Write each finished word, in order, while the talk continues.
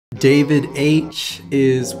David H.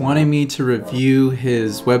 is wanting me to review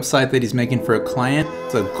his website that he's making for a client.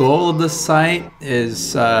 The goal of the site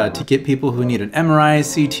is to get people who need an MRI,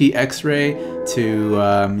 CT, X-ray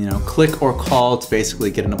to click or call to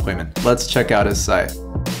basically get an appointment. Let's check out his site.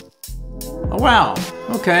 Oh wow,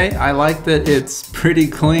 okay, I like that it's pretty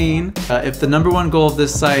clean. If the #1 goal of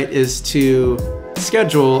this site is to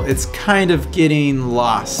schedule, it's kind of getting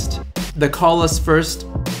lost. The call us first,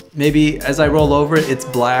 maybe as I roll over it, it's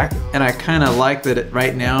black, and I kind of like that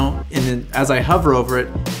right now, and then as I hover over it,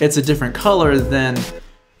 it's a different color than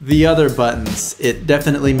the other buttons. It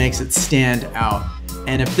definitely makes it stand out.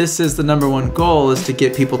 And if this is the #1 goal, is to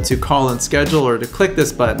get people to call and schedule or to click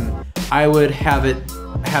this button, I would have it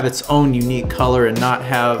have its own unique color and not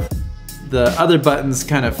have the other buttons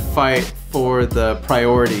kind of fight for the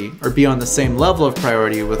priority or be on the same level of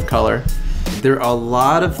priority with color. There are a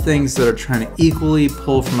lot of things that are trying to equally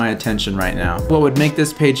pull for my attention right now. What would make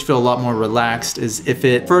this page feel a lot more relaxed is if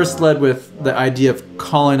it first led with the idea of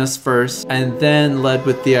calling us first, and then led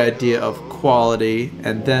with the idea of quality,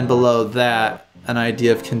 and then below that, an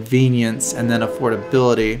idea of convenience, and then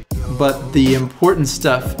affordability. But the important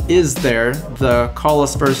stuff is there. The call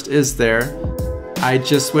us first is there. I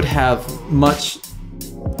just would have much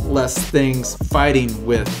less things fighting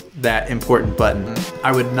with that important button.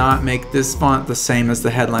 I would not make this font the same as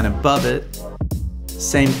the headline above it.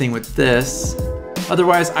 Same thing with this.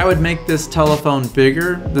 Otherwise, I would make this telephone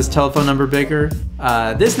bigger, this telephone number bigger.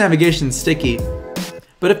 This navigation's sticky.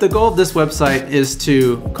 But if the goal of this website is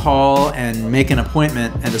to call and make an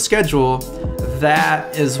appointment and to schedule,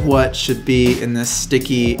 that is what should be in this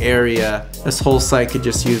sticky area. This whole site could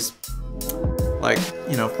just use like,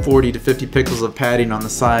 40 to 50 pixels of padding on the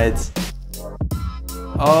sides.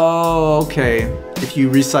 Oh, okay. If you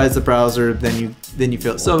resize the browser, then you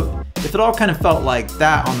feel it. So if it all kind of felt like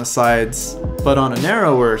that on the sides, but on a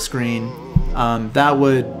narrower screen, that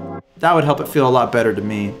would help it feel a lot better to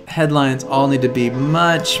me. Headlines all need to be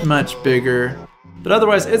much, much bigger. But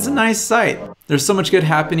otherwise, it's a nice site. There's so much good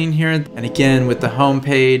happening here. And again, with the home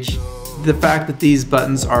page, the fact that these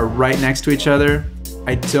buttons are right next to each other,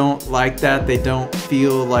 I don't like that. They don't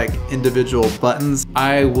feel like individual buttons.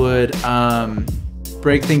 I would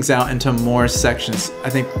break things out into more sections. I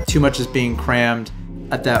think too much is being crammed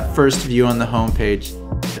at that first view on the home page.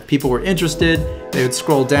 If people were interested, they would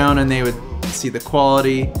scroll down and they would see the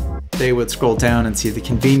quality. They would scroll down and see the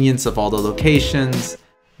convenience of all the locations.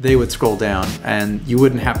 They would scroll down, and you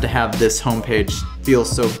wouldn't have to have this homepage feel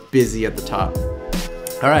so busy at the top.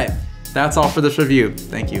 All right, that's all for this review.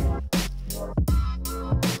 Thank you.